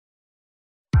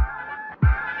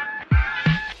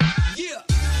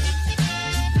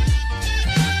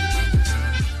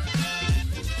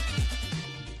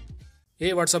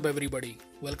Hey, what's up everybody?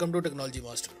 Welcome to Technology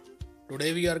Master.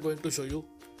 Today we are going to show you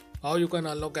how you can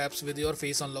unlock apps with your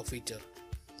face unlock feature.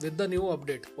 With the new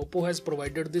update, Oppo has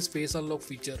provided this face unlock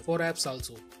feature for apps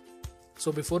also.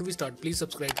 So before we start, please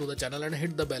subscribe to the channel and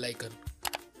hit the bell icon.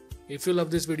 If you love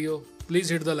this video, please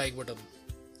hit the like button.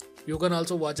 You can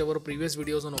also watch our previous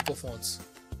videos on Oppo phones.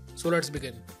 So let's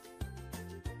begin.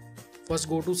 First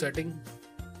go to setting,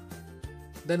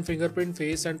 then fingerprint,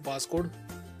 face and passcode.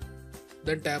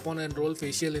 Then tap on enroll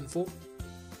facial info.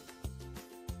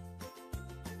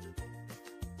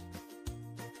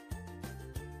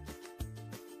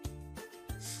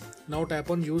 Now tap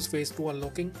on use face to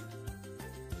unlocking.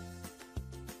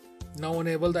 Now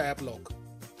enable the app lock.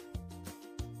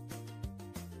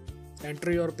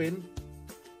 Enter your PIN.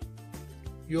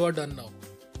 You are done now.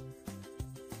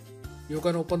 You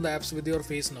can open the apps with your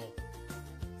face now.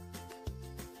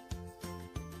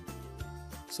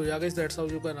 So yeah guys, that's how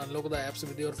you can unlock the apps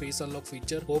with your face unlock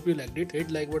feature. Hope you liked it. Hit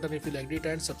like button if you liked it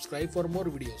and subscribe for more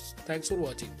videos. Thanks for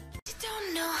watching.